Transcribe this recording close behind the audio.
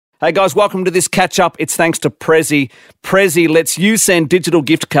Hey guys, welcome to this catch-up. It's thanks to Prezi. Prezi lets you send digital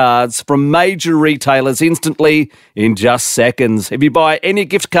gift cards from major retailers instantly in just seconds. If you buy any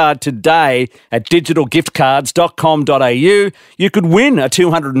gift card today at digitalgiftcards.com.au, you could win a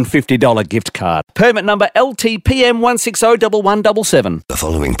 $250 gift card. Permit number LTPM 1601177. The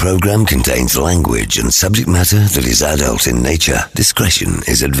following program contains language and subject matter that is adult in nature. Discretion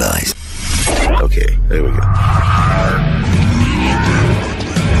is advised. Okay, there we go.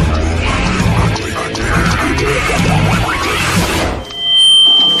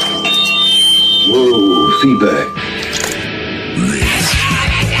 Whoa, feedback. This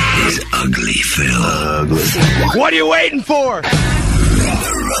is Ugly Phil. What are you waiting for?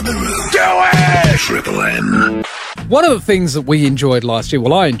 The Rubber Room. Do it! Triple M. One of the things that we enjoyed last year,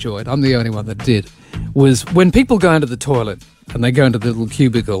 well, I enjoyed, I'm the only one that did, was when people go into the toilet and they go into the little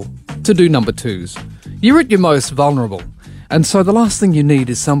cubicle to do number twos, you're at your most vulnerable. And so the last thing you need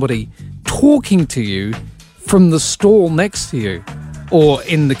is somebody talking to you from the stall next to you. Or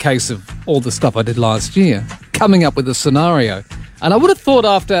in the case of all the stuff I did last year, coming up with a scenario. And I would have thought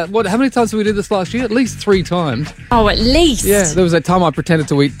after, how many times did we do this last year? At least 3 times. Oh, at least? Yeah, there was that time I pretended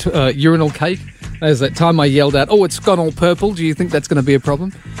to eat urinal cake. There's that time I yelled out, oh, it's gone all purple. Do you think that's going to be a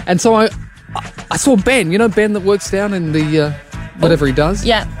problem? And so I saw Ben, you know Ben that works down in the, whatever he does?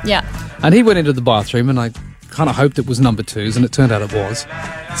 Yeah. And he went into the bathroom and I kind of hoped it was number twos, and it turned out it was.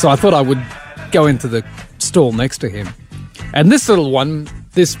 So I thought I would go into the stall next to him. And this little one,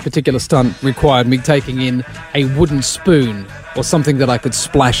 this particular stunt required me taking in a wooden spoon or something that I could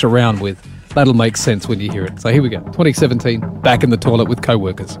splash around with. That'll make sense when you hear it. So here we go. 2017, back in the toilet with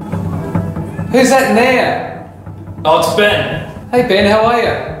co-workers. Who's that now? Oh, it's Ben. Hey Ben, how are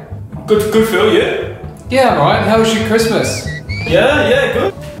you? Good Phil, yeah? Yeah, I'm alright. How was your Christmas? Yeah,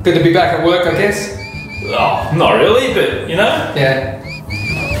 good. Good to be back at work, I guess? Oh, not really, but, you know. Yeah.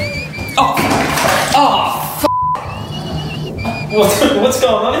 What's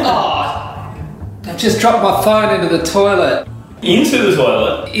going on in there? I've just dropped my phone into the toilet. Into the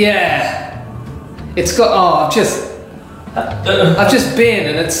toilet? Yeah. It's got, I've just been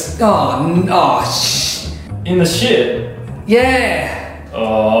and it's, In the shit? Yeah.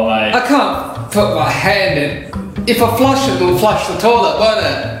 Oh, mate. I can't put my hand in. If I flush it, it'll flush the toilet, won't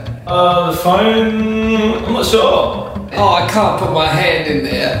it? The phone, I'm not sure. Oh, I can't put my hand in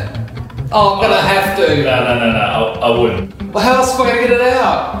there. Oh, I'm gonna have to. No, I wouldn't. Well, how else am I gonna get it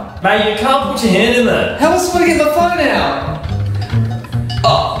out? Mate, you can't put your hand in there. How else am I gonna get the phone out?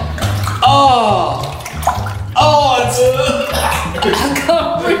 It's... I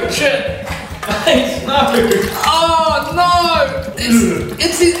can't reach it. Mate, no. Oh, no!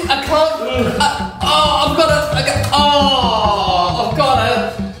 It's I can't... I've got it.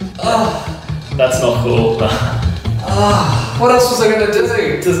 That's not cool. What else was I gonna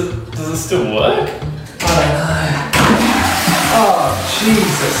do? Does it still work? I don't know. Oh,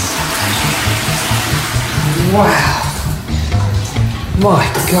 Jesus. Wow. My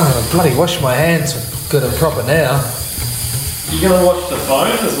God, I bloody washed my hands good and proper now. You gonna watch the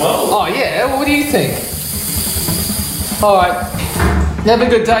phone as well? Oh, yeah? Well, what do you think? All right. Have a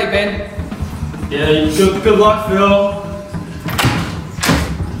good day, Ben. Yeah, good luck, Phil.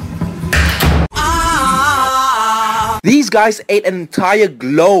 These guys ate an entire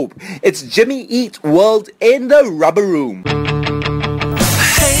globe. It's Jimmy Eat World in the Rubber Room.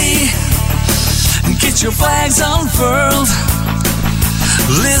 Hey, get your flags unfurled.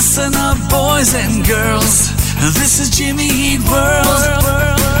 Listen up, boys and girls. This is Jimmy Eat World.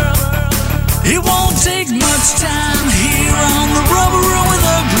 It won't take much time here on the Rubber Room with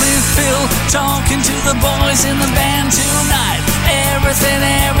Ugly Phil. Talking to the boys in the band tonight.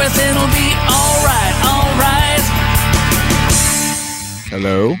 Everything will be alright.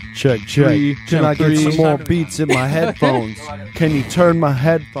 Hello? Check. Can I get some more beats in my headphones? Can you turn my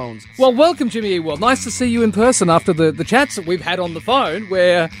headphones? Well, welcome, Jimmy E. World. Nice to see you in person after the chats that we've had on the phone,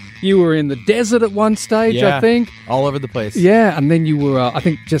 where you were in the desert at one stage, I think. All over the place. Yeah, and then you were, I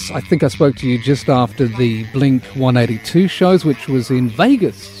think I spoke to you just after the Blink 182 shows, which was in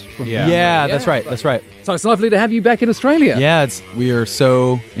Vegas. Yeah, that's right. So it's lovely to have you back in Australia. Yeah, we are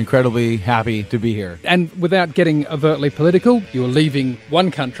so incredibly happy to be here. And without getting overtly political, you're leaving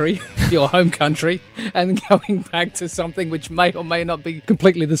one country, your home country, and going back to something which may or may not be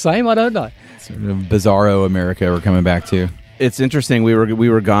completely the same. I don't know. Sort of bizarro America we're coming back to. It's interesting. We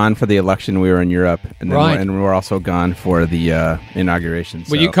were gone for the election. We were in Europe, and then and we were also gone for the inauguration. Well,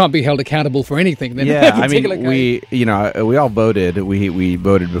 so. you can't be held accountable for anything. Then Yeah, I mean, we all voted. We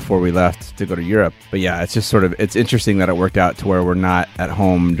voted before we left to go to Europe. But yeah, it's just sort of it's interesting that it worked out to where we're not at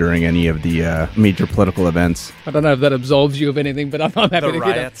home during any of the major political events. I don't know if that absolves you of anything, but I'm happy to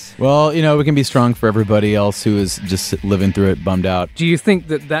hear that. Well, we can be strong for everybody else who is just living through it, bummed out. Do you think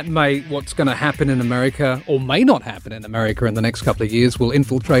that what's going to happen in America, or may not happen in America in the next couple of years, will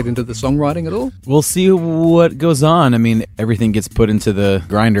infiltrate into the songwriting at all? We'll see what goes on. I mean, everything gets put into the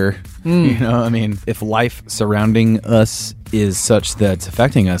grinder. I mean, if life surrounding us is such that it's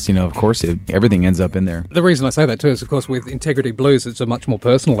affecting us, of course, everything ends up in there. The reason I say that too is, of course, with Integrity Blues, it's a much more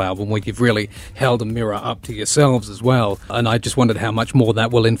personal album where you've really held a mirror up to yourselves as well. And I just wondered how much more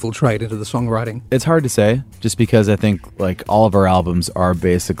that will infiltrate into the songwriting. It's hard to say, just because I think all of our albums are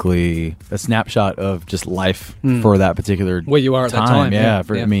basically a snapshot of just life for that particular where you are at that time.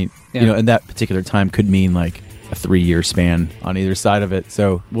 I mean, and that particular time could mean a 3-year span on either side of it.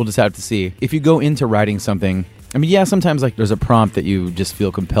 So we'll just have to see. If you go into writing something, I mean, sometimes there's a prompt that you just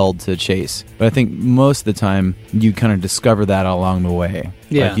feel compelled to chase. But I think most of the time you kind of discover that along the way.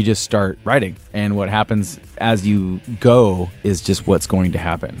 Yeah. You just start writing. And what happens as you go is just what's going to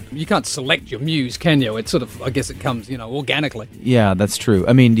happen. You can't select your muse, can you? It's sort of, I guess it comes, organically. Yeah, that's true.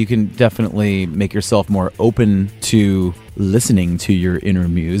 I mean, you can definitely make yourself more open to listening to your inner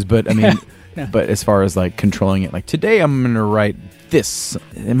muse. But I mean... Yeah. But as far as controlling it, today I'm going to write this,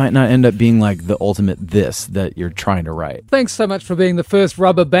 it might not end up being the ultimate this that you're trying to write. Thanks so much for being the first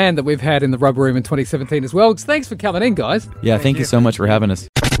rubber band that we've had in the Rubber Room in 2017 as well. Thanks for coming in, guys. Yeah, thank you so much for having us.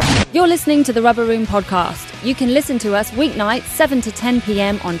 You're listening to the Rubber Room podcast. You can listen to us weeknights 7 to 10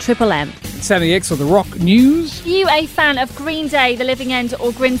 p.m. on Triple M. Sammy X or the Rock News. Are you a fan of Green Day, The Living End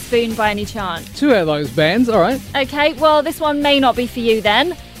or Grinspoon by any chance? Two of those bands, all right. Okay, well, this one may not be for you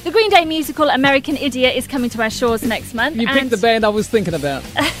then. The Green Day musical American Idiot is coming to our shores next month. You picked the band I was thinking about.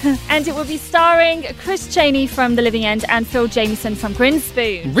 And it will be starring Chris Chaney from The Living End and Phil Jameson from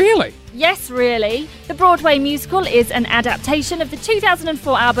Grinspoon. Really? Yes, really. The Broadway musical is an adaptation of the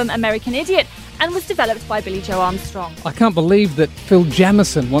 2004 album American Idiot and was developed by Billie Joe Armstrong. I can't believe that Phil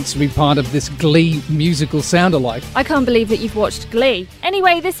Jameson wants to be part of this Glee musical sound-alike. I can't believe that you've watched Glee.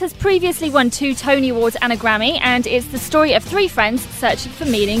 Anyway, this has previously won 2 Tony Awards and a Grammy, and it's the story of 3 friends searching for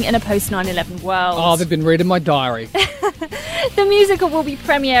meaning in a post-9/11 world. Oh, they've been reading my diary. The musical will be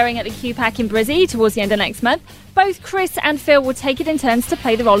premiering at the QPAC in Brizzy towards the end of next month. Both Chris and Phil will take it in turns to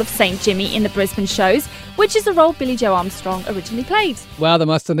play the role of St. Jimmy in the Brisbane shows, which is the role Billie Joe Armstrong originally played. Wow, they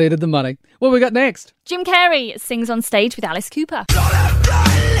must have needed the money. What we got next? Jim Carey sings on stage with Alice Cooper.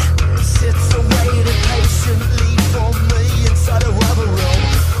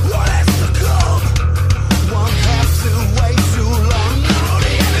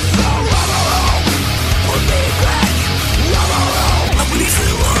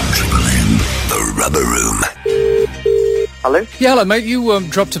 Rubber Room. Hello? Yeah, hello, mate. You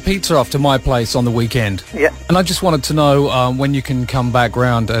dropped a pizza off to my place on the weekend. Yeah. And I just wanted to know when you can come back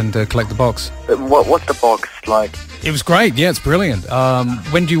round and collect the box. What's the box like? It was great. Yeah, it's brilliant.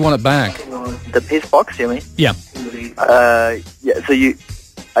 When do you want it back? The piece box, you mean? Yeah. Yeah. So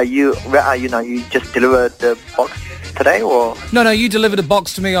where are you now? You just delivered the box today, or? No, you delivered a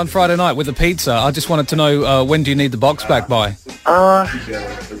box to me on Friday night with a pizza. I just wanted to know when do you need the box back by?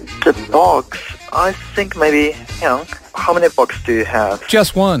 The box. I think maybe, how many boxes do you have?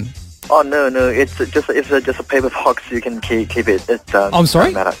 Just one. Oh no, it's just a paper box. You can keep it. I'm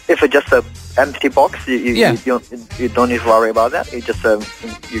sorry. Doesn't matter. If it's just a empty box, you don't need to worry about that. You just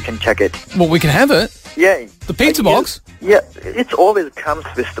you can check it. Well, we can have it. Yeah. The pizza box. Yeah, it always comes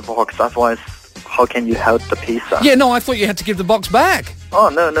with the box. Otherwise, how can you help the pizza? Yeah, no, I thought you had to give the box back. Oh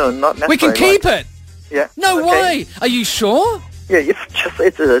no, not necessarily. We can keep it. Yeah. No way. Are you sure? Yeah, it's just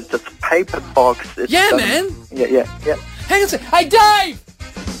a paper box. Man. Yeah. Hang on a second. Hey, Dave!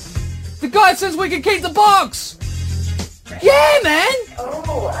 The guy says we can keep the box. Yeah, man.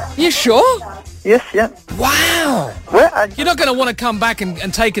 You sure? Yes, yeah. Wow. Where are you? You're not going to want to come back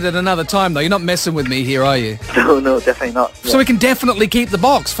and take it at another time, though. You're not messing with me here, are you? No, definitely not. Yeah. So we can definitely keep the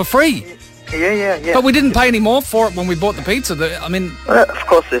box for free. Yeah. But we didn't pay any more for it when we bought the pizza. Of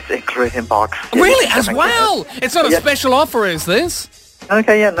course, it's including box. Really? As well? It's not a special offer, is this?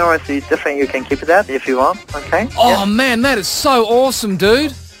 Okay, yeah, no worries. Definitely you can keep that if you want, okay? Oh, man, that is so awesome,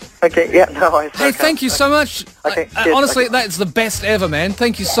 dude. Okay, yeah, no worries. Hey, thank you so much. Okay, honestly, that's the best ever, man.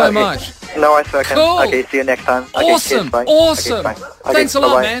 Thank you so much. No, I second. Cool. Okay, see you next time. Okay, Awesome. cheers, bye. Awesome. Okay, bye. Okay, Thanks a lot,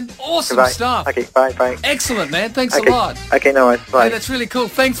 bye-bye. man. Awesome Goodbye. stuff. Okay, bye. Excellent, man. Thanks Okay. a lot. Okay, no worries. Bye. Hey, that's really cool.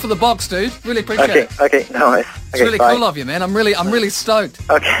 Thanks for the box, dude. Really appreciate Okay, it. okay, no worries. It's Okay, really bye. cool of you, man. I'm really stoked.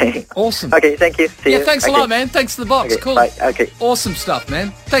 Okay. Awesome. Okay, thank you. See Yeah, you. thanks a Okay. lot, man. Thanks for the box. Okay, Cool. bye. Okay. Awesome stuff,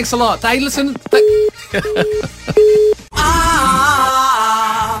 man. Thanks a lot. Hey, listen.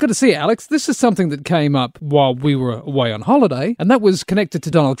 Good to see you, Alex. This is something that came up while we were away on holiday, and that was connected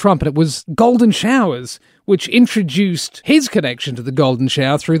to Donald Trump, and it was golden showers, which introduced his connection to the golden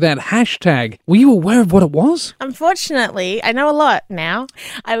shower through that hashtag. Were you aware of what it was? Unfortunately, I know a lot now.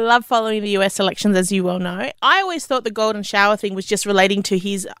 I love following the US elections, as you well know. I always thought the golden shower thing was just relating to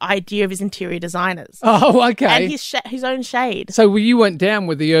his idea of his interior designers. Oh, okay. And his own shade. So you went down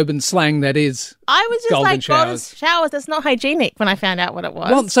with the urban slang that is I was just golden like, golden showers. showers, that's not hygienic when I found out what it was.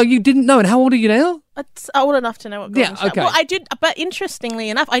 Well, so you didn't know, and how old are you now? It's old enough to know what golden shower. okay. Well, I did, but interestingly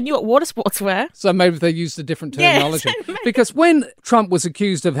enough, I knew what water sports were. So maybe they used a different terminology. Yes, because when Trump was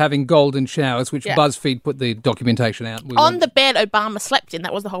accused of having golden showers, which Yeah. BuzzFeed put the documentation out. On the bed Obama slept in,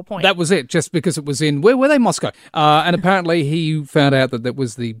 that was the whole point. That was it, just because it was in, where were they? Moscow. And apparently he found out that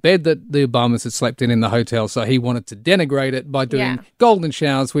was the bed that the Obamas had slept in the hotel, so he wanted to denigrate it by doing golden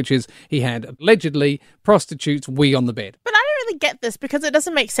showers, which is he had allegedly prostitutes wee on the bed. But I don't really get this because it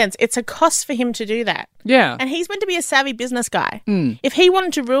doesn't make sense. It's a cost for him to do that. Yeah. And he's meant to be a savvy business guy. Mm. If he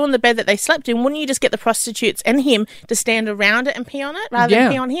wanted to ruin the bed that they slept in, wouldn't you just get the prostitutes and him to stand around it and pee on it rather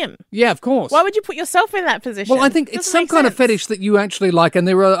than pee on him? Yeah, of course. Why would you put yourself in that position? Well, I think it's some kind of fetish that you actually like, and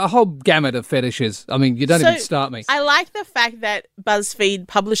there are a whole gamut of fetishes. I mean, you don't even start me. I like the fact that BuzzFeed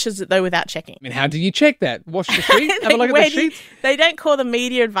publishes it, though, without checking. I mean, how do you check that? Wash the sheet? Have a look at the sheets? They don't call the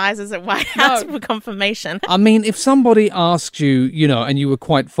media advisors at White House for confirmation. I mean, if somebody asked you, and you were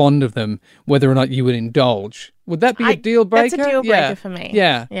quite fond of them, whether or not you would indulge, would that be a deal breaker? That's a deal breaker for me.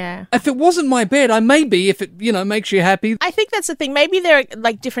 Yeah. Yeah. If it wasn't my bed, I may be, if it, makes you happy. I think that's the thing. Maybe there are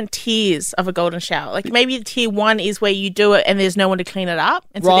like different tiers of a golden shower. Like maybe tier 1 is where you do it and there's no one to clean it up.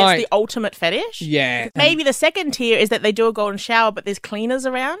 And so that's the ultimate fetish. Yeah. Maybe the second tier is that they do a golden shower, but there's cleaners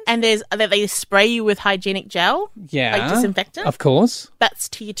around and that they spray you with hygienic gel. Yeah. Like disinfectant. Of course. That's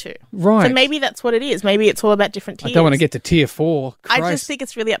tier 2. Right. So maybe that's what it is. Maybe it's all about different tiers. I don't want to get to tier 4. I just think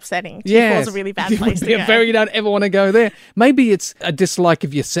it's really upsetting. Tier 4 is a really bad place to go. You don't ever want to go there. Maybe it's a dislike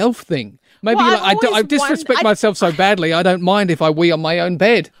of yourself thing. Maybe Well, you're like, I disrespect myself so badly, I don't mind if I wee on my own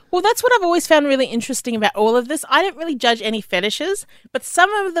bed. Well, that's what I've always found really interesting about all of this. I don't really judge any fetishes, but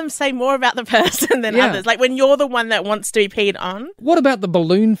some of them say more about the person than others. Like when you're the one that wants to be peed on. What about the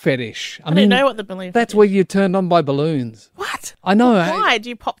balloon fetish? I don't know what the balloon That's where you're turned on by balloons. What? I know. Why? Do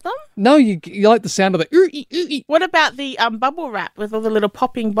you pop them? No, you like the sound of the... What about the bubble wrap with all the little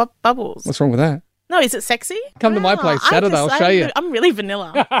popping bubbles? What's wrong with that? No, is it sexy? Come to my place Saturday, I'll show you. I'm really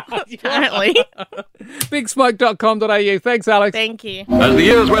vanilla, apparently. Bigsmoke.com.au. Thanks, Alex. Thank you. As the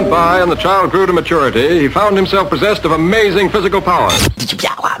years went by and the child grew to maturity, he found himself possessed of amazing physical power.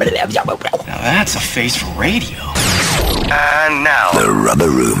 Now that's a face for radio. And now, The Rubber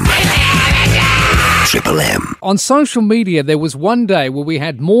Room. Triple M. On social media, there was one day where we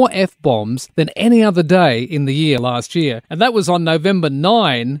had more F-bombs than any other day in the year last year. And that was on November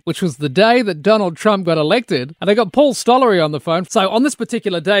 9, which was the day that Donald Trump got elected. And I got Paul Stollery on the phone. So on this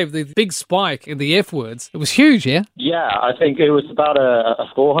particular day, with the big spike in the F-words, it was huge, yeah? Yeah, I think it was about a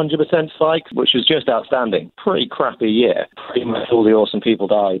 400% spike, which was just outstanding. Pretty crappy year. Pretty much all the awesome people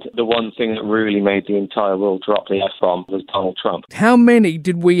died. The one thing that really made the entire world drop the F-bomb was Donald Trump. How many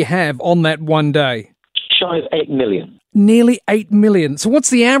did we have on that one day? Shy of 8 million. Nearly 8 million. So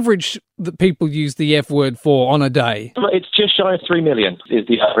what's the average that people use the F word for on a day? It's just shy of 3 million is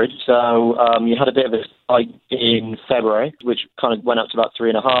the average. So you had a bit of a spike in February, which kind of went up to about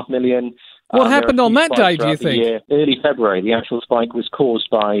 3.5 million. What happened on that day, do you think? Early February, the actual spike was caused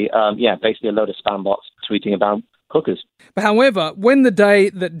by, basically a load of spam bots tweeting about hookers. However, when the day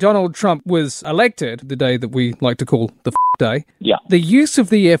that Donald Trump was elected, the day that we like to call the day, the use of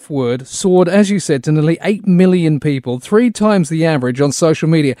the F word soared, as you said, to nearly 8 million people, 3 times the average on social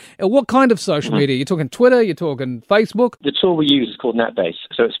media. What kind of social media? You're talking Twitter? You're talking Facebook? The tool we use is called NetBase.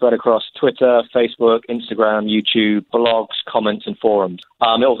 So it's spread across Twitter, Facebook, Instagram, YouTube, blogs, comments, and forums.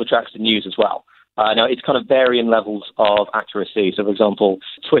 It also tracks the news as well. Now, it's kind of varying levels of accuracy. So, for example,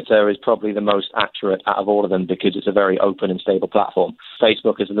 Twitter is probably the most accurate out of all of them because it's a very open and stable platform.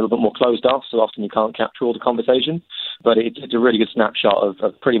 Facebook is a little bit more closed off, so often you can't capture all the conversation. But it's a really good snapshot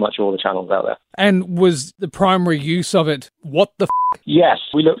of pretty much all the channels out there. And was the primary use of it, what the Yes,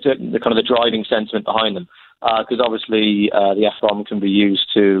 we looked at the kind of the driving sentiment behind them. because obviously the F-bomb can be used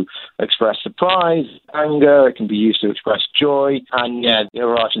to express surprise, anger, it can be used to express joy, and yeah, the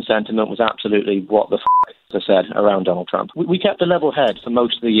overarching sentiment was absolutely what the as I said, around Donald Trump. We kept a level head for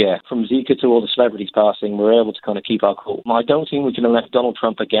most of the year. From Zika to all the celebrities passing, we were able to kind of keep our cool. I don't think we can elect Donald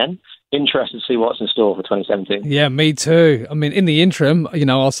Trump again. Interested to see what's in store for 2017. Yeah, me too. I mean, in the interim,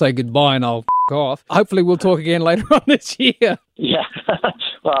 I'll say goodbye and I'll off. Hopefully we'll talk again later on this year. Yeah.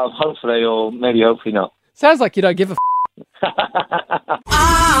 Well, hopefully, or maybe hopefully not. Sounds like you don't give a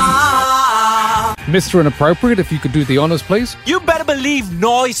Mr. Inappropriate, if you could do the honours, please. You better believe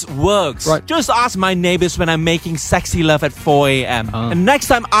noise works. Right. Just ask my neighbours when I'm making sexy love at 4 a.m. And next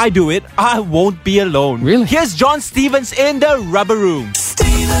time I do it, I won't be alone. Really? Here's John Stevens in the Rubber Room.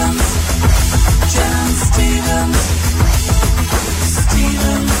 John Stevens.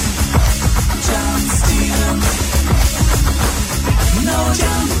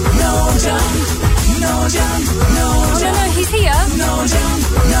 No, he's here. No,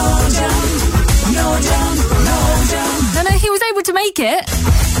 he was able to make it.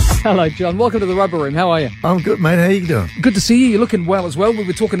 Hello, John. Welcome to the Rubber Room. How are you? I'm good, mate. How you doing? Good to see you. You're looking well as well. We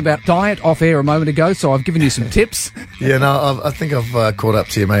were talking about diet off air a moment ago, so I've given you some tips. Yeah, no, I think I've caught up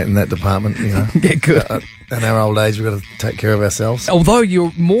to you, mate, in that department. Yeah, good. In our old age, we've got to take care of ourselves. Although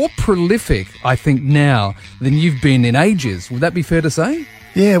you're more prolific, I think, now than you've been in ages. Would that be fair to say?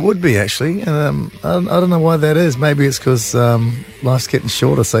 Yeah, it would be, actually. I don't know why that is. Maybe it's because life's getting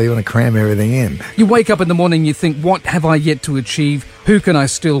shorter, so you want to cram everything in. You wake up in the morning, you think, what have I yet to achieve? Who can I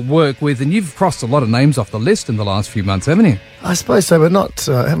still work with? And you've crossed a lot of names off the list in the last few months, haven't you? I suppose so, but not.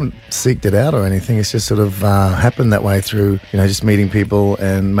 I haven't seeked it out or anything. It's just sort of happened that way through, just meeting people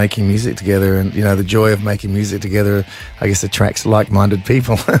and making music together. And the joy of making music together, I guess, attracts like-minded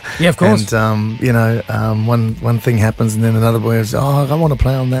people. Yeah, of course. And one thing happens, and then another boy says, "Oh, I want to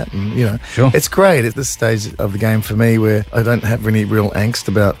play on that." And Sure. It's great at this stage of the game for me, where I don't have any real angst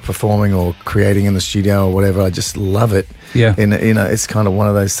about performing or creating in the studio or whatever. I just love it. Yeah. And it's kind of one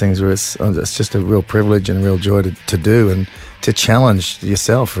of those things where it's just a real privilege and a real joy to do and to challenge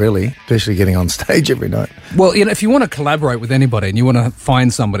yourself, really, especially getting on stage every night. Well, if you want to collaborate with anybody and you want to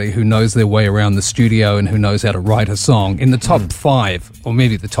find somebody who knows their way around the studio and who knows how to write a song, in the top 5 or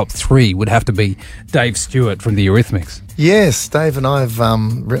maybe the top 3 would have to be Dave Stewart from the Eurythmics. Yes, Dave and I have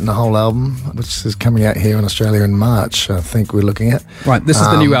written a whole album, which is coming out here in Australia in March, I think we're looking at. Right, this is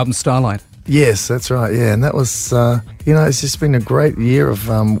the new album, Starlight. Yes, that's right, yeah. And that was, it's just been a great year of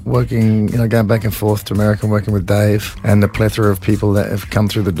working, going back and forth to America and working with Dave and the plethora of people that have come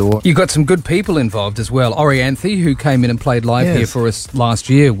through the door. You got some good people involved as well. Orianthe, who came in and played live here for us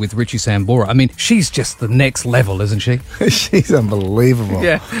last year with Richie Sambora. I mean, she's just the next level, isn't she? She's unbelievable.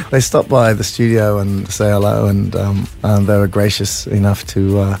 Yeah. They stopped by the studio and say hello, and they were gracious enough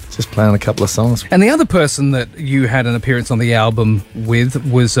to just play on a couple of songs. And the other person that you had an appearance on the album with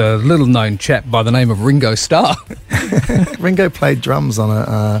was a little-known chap by the name of Ringo Starr. Ringo played drums on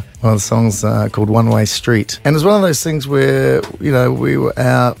one of the songs called One Way Street. And it was one of those things where, we were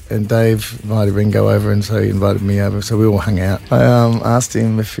out and Dave invited Ringo over, and so he invited me over, so we all hung out. I asked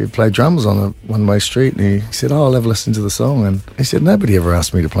him if he'd play drums on a One Way Street, and he said, "Oh, I'll have a listen to the song." And he said, "Nobody ever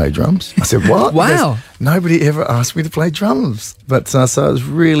asked me to play drums." I said, "What?" Wow. Nobody ever asked me to play drums. But so I was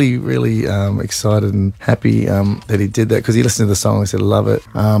really, really excited and happy that he did that, because he listened to the song, he said, "I love it."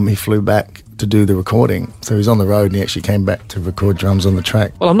 He flew back to do the recording. So he was on the road and he actually came back to record drums on the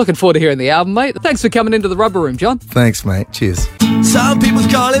track. Well, I'm looking forward to hearing the album, mate. Thanks for coming into the Rubber Room, John. Thanks, mate. Cheers. Some people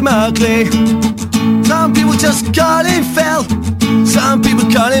call him ugly. Some people just call him Phil. Some people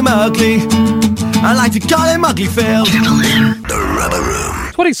call him ugly. I like to call him Ugly Phil. The Rubber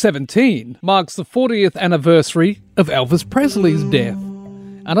Room. 2017 marks the 40th anniversary of Elvis Presley's death.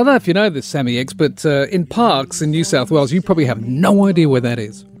 And I don't know if you know this, Sammy X, but in Parks in New South Wales, you probably have no idea where that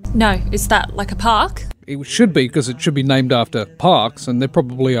is. No, is that like a park? It should be, because it should be named after parks, and there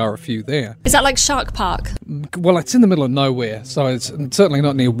probably are a few there. Is that like Shark Park? Well, it's in the middle of nowhere, so it's certainly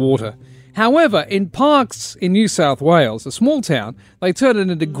not near water. However, in Parks in New South Wales, a small town, they turn it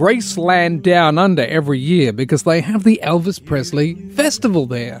into Graceland Down Under every year because they have the Elvis Presley Festival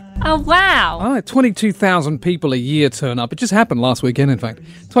there. Oh, wow. Oh, 22,000 people a year turn up. It just happened last weekend, in fact.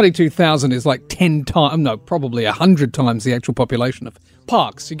 22,000 is like 10 times, no, probably 100 times the actual population of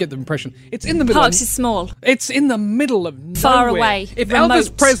Parks. You get the impression. It's in the middle. Parks is small. It's in the middle of nowhere. Far away. If remote.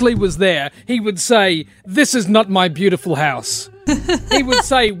 Elvis Presley was there, he would say, "This is not my beautiful house. He would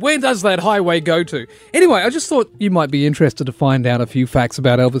say, where does that highway go to? Anyway, I just thought you might be interested to find out a few facts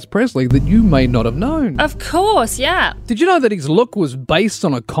about Elvis Presley that you may not have known. Of course, yeah. Did you know that his look was based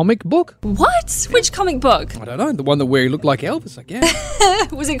on a comic book? What? Which comic book? I don't know, the one where he looked like Elvis, I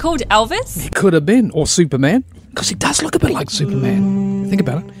guess. Was it called Elvis? It could have been, or Superman, because he does look a bit like Superman. Think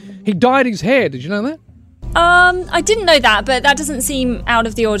about it. He dyed his hair, did you know that? I didn't know that, but that doesn't seem out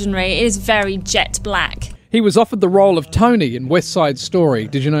of the ordinary. It is very jet black. He was offered the role of Tony in West Side Story.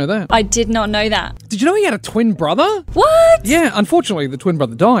 Did you know that? I did not know that. Did you know he had a twin brother? What? Yeah, unfortunately the twin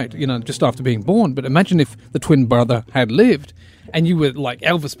brother died, just after being born. But imagine if the twin brother had lived and you were like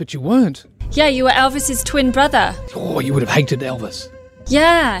Elvis, but you weren't. Yeah, you were Elvis's twin brother. Oh, you would have hated Elvis.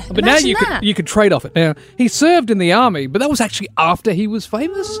 Yeah, but now you could trade off it. Now, he served in the army, but that was actually after he was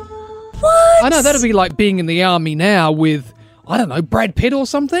famous. What? I know, that'd be like being in the army now with, I don't know, Brad Pitt or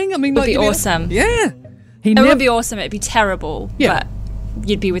something. I mean, Would be awesome. Yeah. It wouldn't be awesome, it'd be terrible. Yeah. But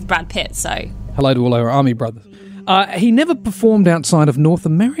you'd be with Brad Pitt, so. Hello to all our army brothers. He never performed outside of North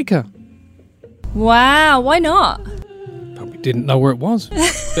America. Wow, why not? Probably didn't know where it was.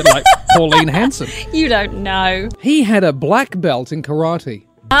 Bit like Pauline Hanson. You don't know. He had a black belt in karate.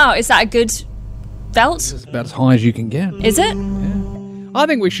 Oh, is that a good belt? It's about as high as you can get. Is it? Yeah. I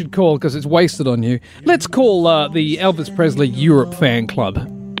think we should call, because it's wasted on you. Let's call the Elvis Presley Europe fan club.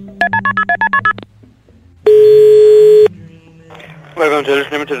 Welcome to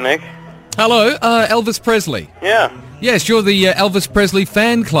Limited, Nick. Hello, Elvis Presley. Yeah. Yes, you're the Elvis Presley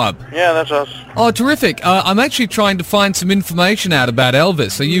fan club. Yeah, that's us. Oh, terrific. I'm actually trying to find some information out about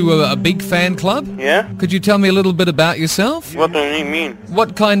Elvis. Are you a big fan club? Yeah. Could you tell me a little bit about yourself? What do you mean?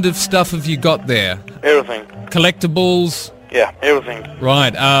 What kind of stuff have you got there? Everything. Collectibles? Yeah, everything.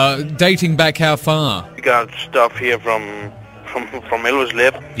 Right. Dating back how far? We got stuff here from Elvis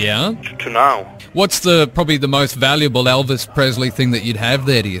lab. Yeah? To now. What's probably the most valuable Elvis Presley thing that you'd have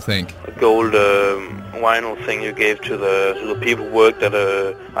there, do you think? A gold vinyl thing you gave to the people who worked at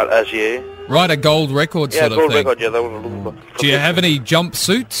ASIA. Right, a gold record sort of thing. Yeah, gold record, yeah. That was do you have any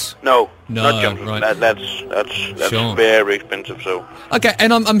jumpsuits? No, no, not jumpsuits. Right. That's sure. Very expensive, so. Okay,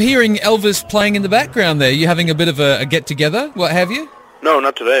 and I'm hearing Elvis playing in the background there. You having a bit of a get-together, what have you? No,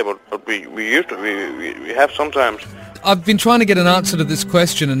 not today, but we used to. We have sometimes. I've been trying to get an answer to this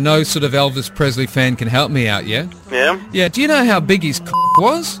question, and no sort of Elvis Presley fan can help me out, yeah? Yeah? Yeah, do you know how big his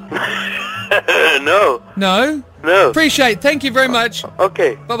was? No. No? No. Appreciate it. Thank you very much.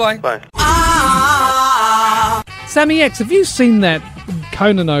 Okay. Bye-bye. Bye. Sammy X, have you seen that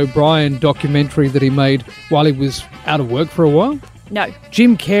Conan O'Brien documentary that he made while he was out of work for a while? No.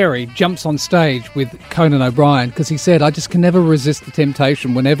 Jim Carey jumps on stage with Conan O'Brien because he said, I just can never resist the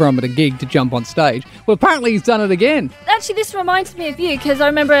temptation whenever I'm at a gig to jump on stage. Well, apparently he's done it again. Actually, this reminded me of you because I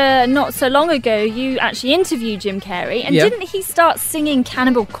remember not so long ago you actually interviewed Jim Carey and didn't he start singing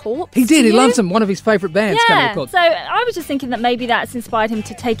Cannibal Corpse? He did. He loves them. One of his favourite bands, Cannibal Corpse. So I was just thinking that maybe that's inspired him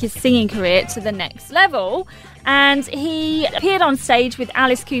to take his singing career to the next level. And he appeared on stage with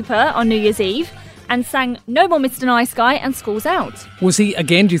Alice Cooper on New Year's Eve and sang No More Mr. Nice Guy and School's Out. Was he,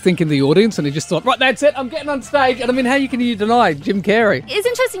 again, do you think, in the audience and he just thought, right, that's it, I'm getting on stage? And I mean, how can you deny Jim Carey? It's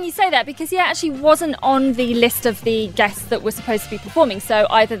interesting you say that because he actually wasn't on the list of the guests that were supposed to be performing, so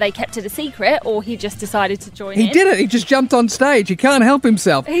either they kept it a secret or he just decided to join in. He did it, he just jumped on stage, he can't help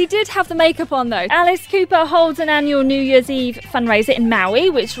himself. He did have the makeup on though. Alice Cooper holds an annual New Year's Eve fundraiser in Maui,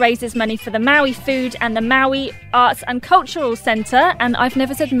 which raises money for the Maui Food and the Maui Arts and Cultural Centre, and I've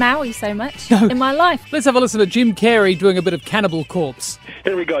never said Maui so much in my life. Let's have a listen to Jim Carey doing a bit of Cannibal Corpse.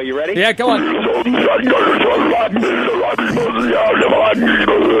 Here we go, you ready? Yeah, go on.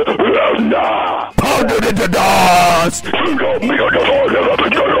 Pounded into dust!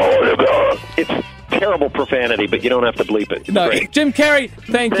 It's terrible profanity, but you don't have to bleep it. It's no, great. Jim Carey,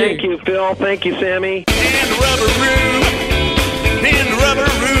 thank you. Thank you, Phil. Thank you, Sammy. In the rubber room, in the rubber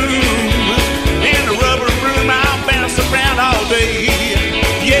room, in the rubber room, I'll bounce around all day.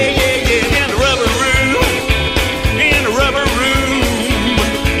 Yeah, yeah, yeah, in the rubber room, in the rubber room,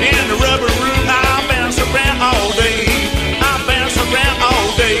 in the rubber room, I'll bounce around all day. I'll bounce around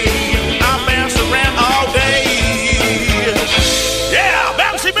all day. I'll bounce around all day. Yeah,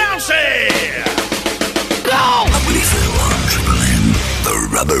 bouncy, bouncy. Go! The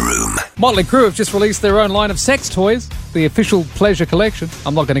Rubber Room. Motley Crue have just released their own line of sex toys, the official pleasure collection.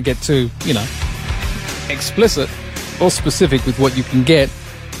 I'm not going to get too, explicit or specific with what you can get,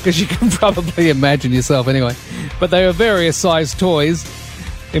 because you can probably imagine yourself anyway. But they are various sized toys,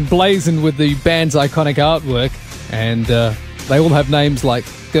 emblazoned with the band's iconic artwork, and they all have names like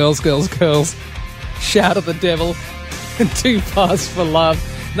Girls, Girls, Girls, Shout at the Devil, and Too Fast for Love.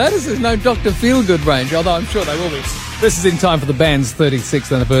 Notice there's no Dr. Feelgood range, although I'm sure they will be. This is in time for the band's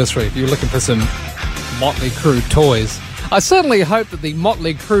 36th anniversary. If you're looking for some Motley Crue toys. I certainly hope that the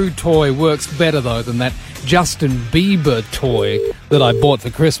Motley Crue toy works better, though, than that Justin Bieber toy that I bought for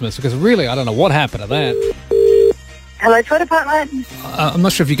Christmas, because really, I don't know what happened to that. Hello, toy department. I'm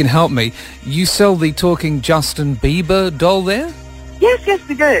not sure if you can help me. You sell the talking Justin Bieber doll there? Yes,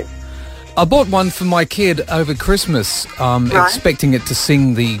 we do. I bought one for my kid over Christmas, expecting it to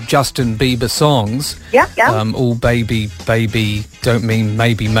sing the Justin Bieber songs. Yeah. All baby, baby, don't mean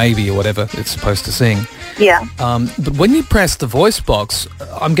maybe, maybe, or whatever it's supposed to sing. Yeah. But when you press the voice box,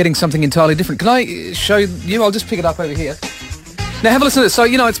 I'm getting something entirely different. Can I show you? I'll just pick it up over here. Now, have a listen to this. So,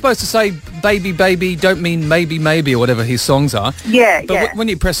 it's supposed to say baby, baby, don't mean maybe, maybe, or whatever his songs are. Yeah, But when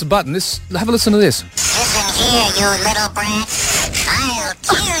you press the button, have a listen to this. Listen here, you little brat. I'll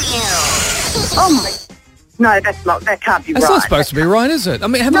kill you. Oh, my... No, that can't be right. That's not supposed to be right, is it? I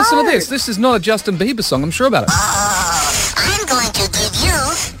mean, have a listen to this. This is not a Justin Bieber song, I'm sure about it. Oh, I'm going to give you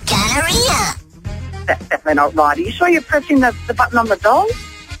gonorrhea. That's definitely not right. Are you sure you're pressing the button on the doll?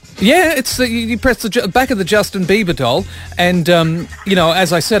 Yeah, it's you press the back of the Justin Bieber doll, and,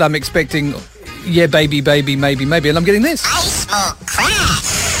 as I said, I'm expecting, yeah, baby, baby, maybe, maybe, and I'm getting this. I smoke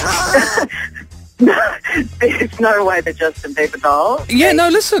crack. No, there's no way the Justin Bieber doll. Yeah, no,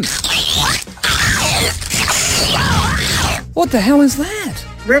 listen. What the hell is that?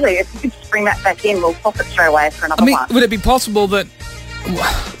 Really, if you could just bring that back in, we'll pop it straight away for another one. Would it be possible that...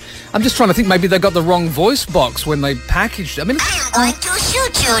 I'm just trying to think, maybe they got the wrong voice box when they packaged it. I'm going to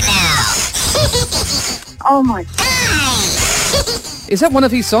shoot you now. Oh, my God. Is that one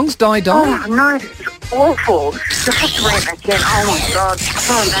of his songs, Die Die? Oh, no, it's awful. You'll have to bring it back in. Oh, my God.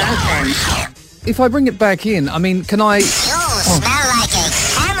 So embarrassing. If I bring it back in, I mean, can I... You smell like a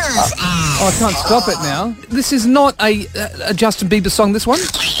camel's ass. Oh, I can't stop it now. This is not a Justin Bieber song, this one?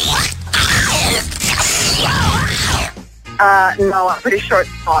 No, I'm pretty sure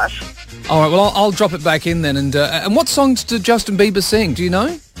it's not. All right, well, I'll drop it back in then. And what songs did Justin Bieber sing? Do you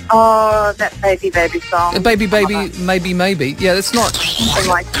know? Oh, that baby, baby song. Baby, baby, maybe, maybe. Yeah, that's not...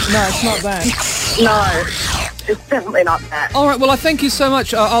 No, it's not that. No, it's definitely not that. All right, well, I thank you so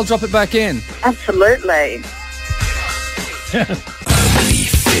much. I'll drop it back in. Absolutely.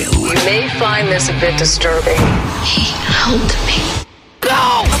 You may find this a bit disturbing. He held me. Go!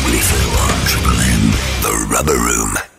 Ugly Phil on Triple M, The Rubber Room.